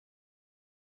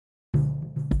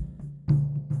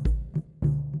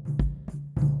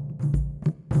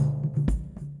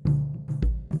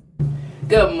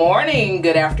Good morning,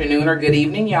 good afternoon, or good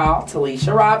evening, y'all.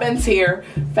 Talisha Robbins here,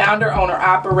 founder, owner,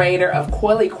 operator of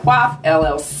Coily Coiff,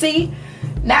 LLC,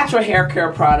 natural hair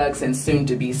care products, and soon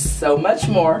to be so much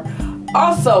more.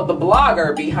 Also, the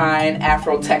blogger behind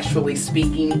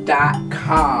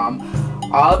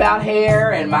AfroTexturallySpeaking.com. All about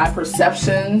hair and my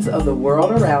perceptions of the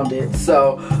world around it.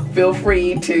 So feel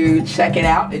free to check it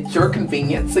out at your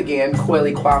convenience. Again,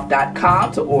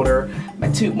 CoilyCoiff.com to order my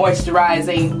 2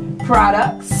 moisturizing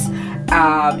products.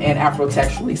 And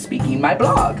Afro-Texturally Speaking, my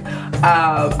blog.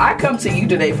 I come to you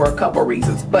today for a couple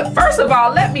reasons. But first of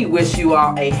all, let me wish you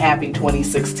all a happy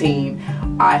 2016.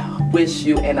 I wish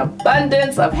you an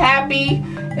abundance of happy,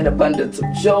 an abundance of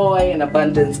joy, an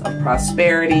abundance of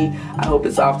prosperity. I hope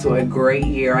it's off to a great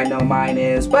year. I know mine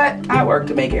is, but I work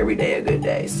to make every day a good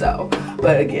day. So,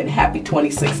 but again, happy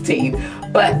 2016.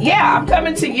 But yeah, I'm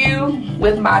coming to you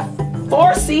with my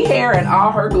 4C hair in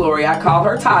all her glory. I call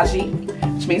her Taji,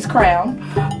 which means crown.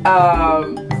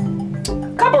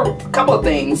 Couple of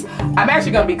things. I'm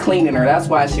actually going to be cleaning her. That's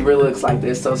why she really looks like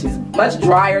this. So she's much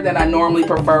drier than I normally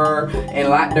prefer and a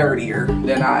lot dirtier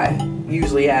than I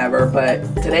usually have her. But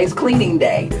today's cleaning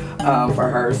day for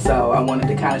her. So I wanted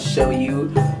to kind of show you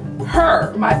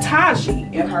her, my Taji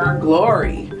in her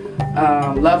glory.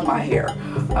 Love my hair.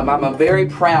 I'm a very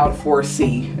proud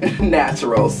 4C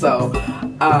natural. So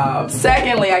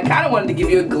secondly, I kind of wanted to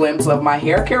give you a glimpse of my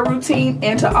hair care routine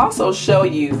and to also show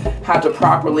you how to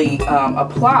properly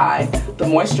apply the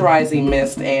moisturizing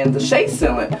mist and the shea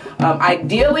sealant.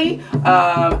 Ideally,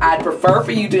 I'd prefer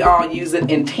for you to all use it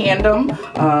in tandem,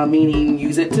 meaning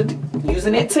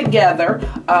using it together,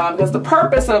 because the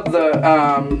purpose of the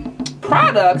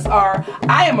products are,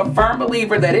 I am a firm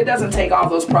believer that it doesn't take all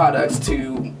those products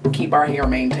to keep our hair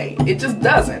maintained. It just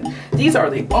doesn't. These are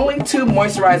the only 2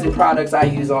 moisturizing products I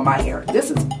use on my hair.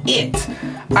 This is it.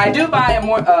 I do buy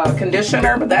a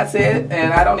conditioner, but that's it,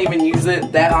 and I don't even use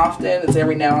it that often. It's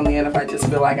every now and then if I just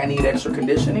feel like I need extra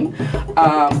conditioning.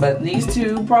 But these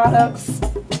 2 products,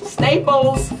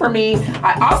 staples for me.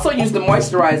 I also use the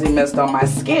moisturizing mist on my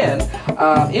skin.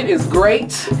 It is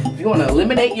great if you want to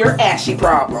eliminate your ashy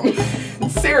problem.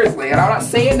 Seriously, and I'm not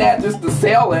saying that just to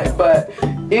sell it, but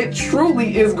it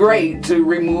truly is great to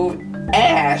remove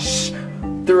ash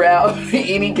throughout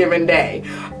any given day.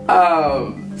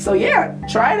 So yeah,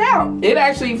 try it out. It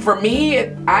actually, for me,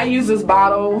 I use this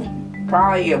bottle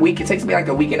probably a week. It takes me like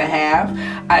a week and a half.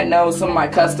 I know some of my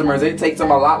customers, it takes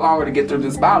them a lot longer to get through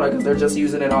this bottle because they're just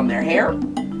using it on their hair.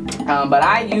 But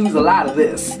I use a lot of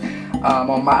this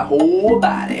on my whole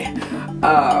body.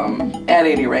 At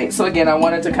any rate, so again, I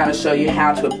wanted to kind of show you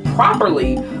how to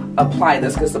properly apply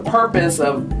this, because the purpose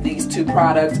of these 2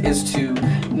 products is to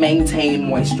maintain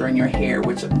moisture in your hair,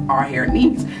 which our hair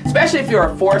needs. Especially if you're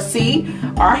a 4C,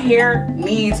 our hair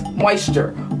needs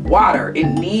moisture, water.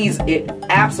 It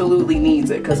absolutely needs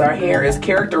it, because our hair is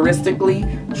characteristically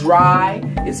dry,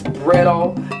 it's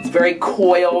brittle, it's very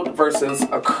coiled versus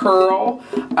a curl,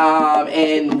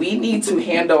 and we need to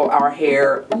handle our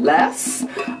hair less.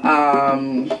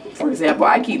 For example,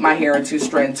 I keep my hair in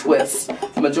 2-strand twists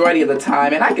the majority of the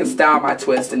time, and I can style my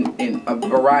twist in a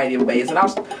variety of ways, and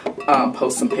I'll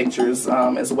post some pictures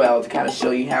as well to kind of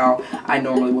show you how I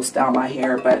normally will style my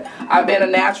hair. But I've been a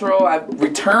natural. I've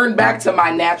returned back to my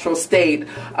natural state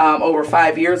over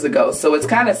 5 years ago, so it's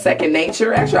kind of second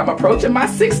nature. Actually, I'm approaching my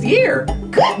 6th year.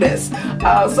 Goodness.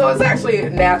 So it's actually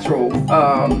natural.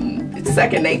 It's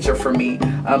second nature for me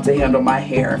to handle my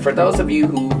hair. And for those of you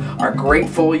who are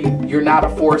grateful you're not a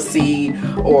 4C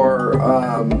or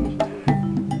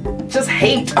just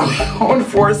hate on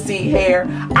 4C hair,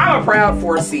 I'm a proud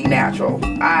 4C natural.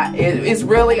 It's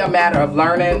really a matter of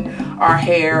learning our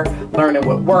hair, learning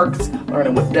what works,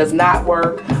 learning what does not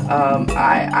work.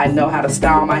 I know how to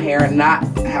style my hair and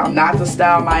how not to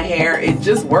style my hair. It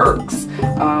just works.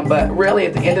 But really,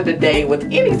 at the end of the day, with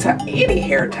any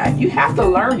hair type, you have to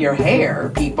learn your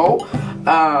hair, people.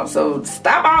 So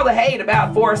stop all the hate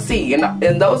about 4C.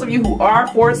 And those of you who are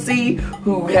 4C,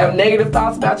 who have negative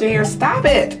thoughts about your hair, stop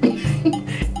it.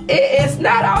 It's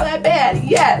not all that bad.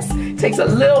 Yes, it takes a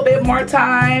little bit more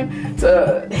time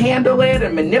to handle it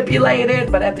and manipulate it,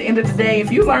 but at the end of the day,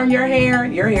 if you learn your hair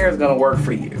is going to work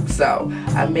for you. So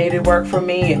I made it work for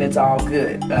me, and it's all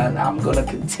good. And I'm going to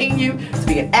continue to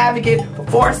be an advocate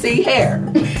for 4C hair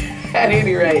at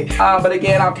any rate. But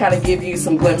again, I'll kind of give you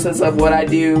some glimpses of what I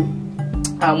do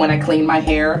when I clean my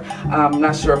hair. I'm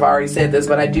not sure if I already said this,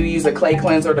 but I do use a clay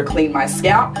cleanser to clean my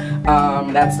scalp.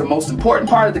 That's the most important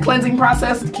part of the cleansing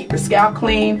process, to keep your scalp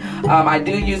clean. I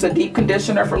do use a deep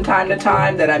conditioner from time to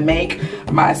time that I make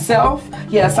myself.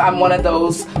 Yes, I'm one of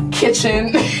those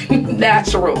kitchen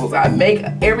naturals. I make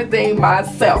everything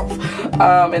myself.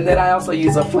 And then I also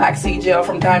use a flaxseed gel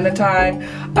from time to time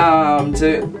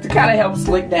to kind of help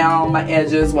slick down my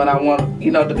edges when I want,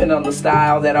 you know, depending on the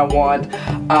style that I want.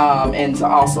 And to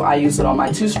also, I use it on my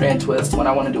 2-strand twist when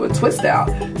I want to do a twist out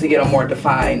to get a more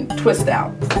defined twist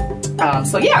out.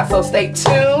 So yeah, so stay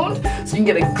tuned so you can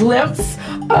get a glimpse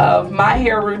of my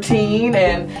hair routine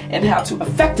and how to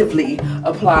effectively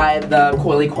apply the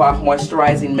Coily Coiff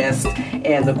Moisturizing Mist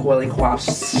and the Coily Coiff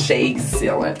Shea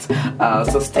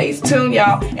Sealant. So stay tuned,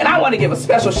 y'all. And I want to give a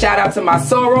special shout out to my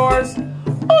sorors.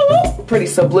 Ooh, pretty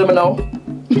subliminal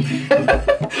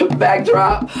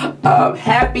backdrop.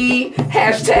 Happy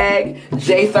hashtag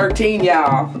J13,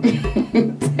 y'all.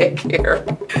 Take care.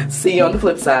 See you on the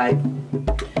flip side.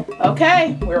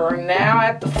 Okay, we're now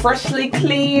at the freshly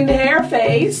cleaned hair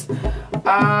phase.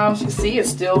 As you see, it's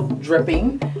still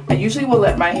dripping. I usually will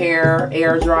let my hair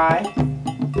air dry,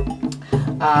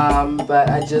 but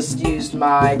I just used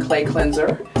my clay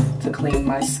cleanser to clean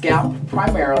my scalp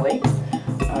primarily.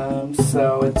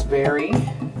 So it's very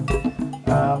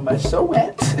much so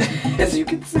wet, as you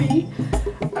can see.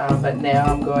 But now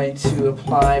I'm going to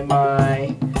apply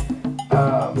my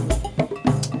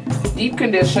deep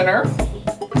conditioner,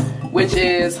 which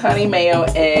is honey, mayo,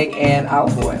 egg, and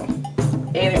olive oil.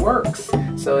 And it works.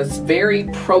 So it's very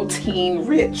protein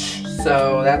rich.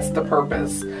 So that's the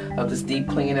purpose of this deep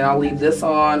clean. And I'll leave this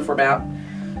on for about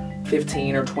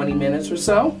 15 or 20 minutes or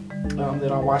so.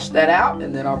 Then I'll wash that out,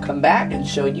 and then I'll come back and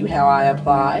show you how I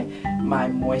apply my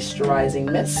moisturizing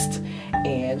mist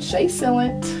and shea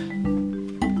sealant.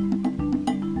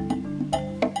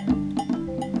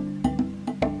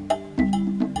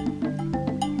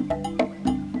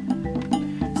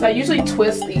 So I usually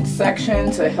twist each section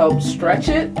to help stretch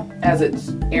it as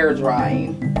it's air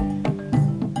drying.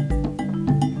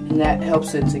 And that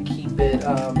helps it to keep it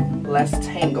less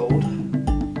tangled.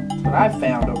 That's what I've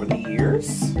found over the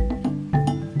years.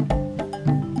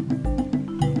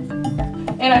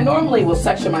 And I normally will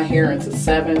section my hair into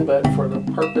 7, but for the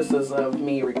purposes of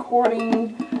me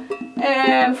recording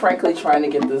and frankly trying to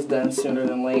get this done sooner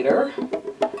than later,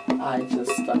 I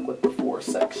just stuck with the 4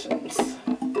 sections.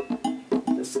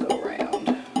 Go around.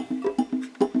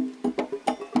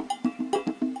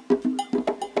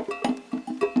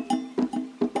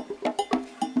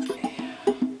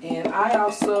 And I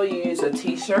also use a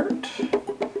t-shirt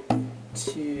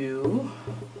to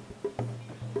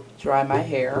dry my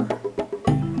hair,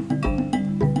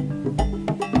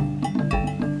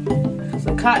 because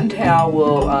a cotton towel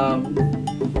will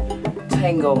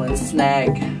tangle and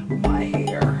snag my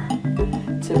hair.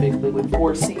 Typically with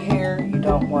 4C hair, you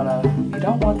don't want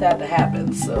that to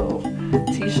happen, so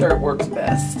t-shirt works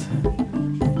best.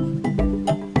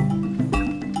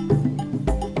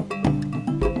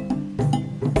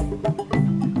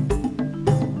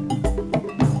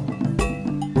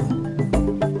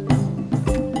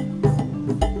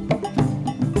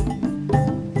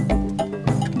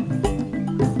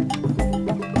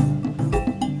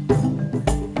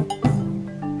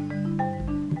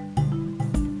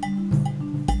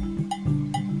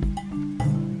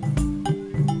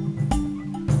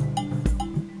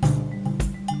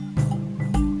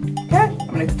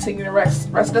 Continue the rest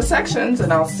of the sections,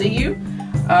 and I'll see you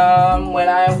when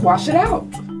I wash it out.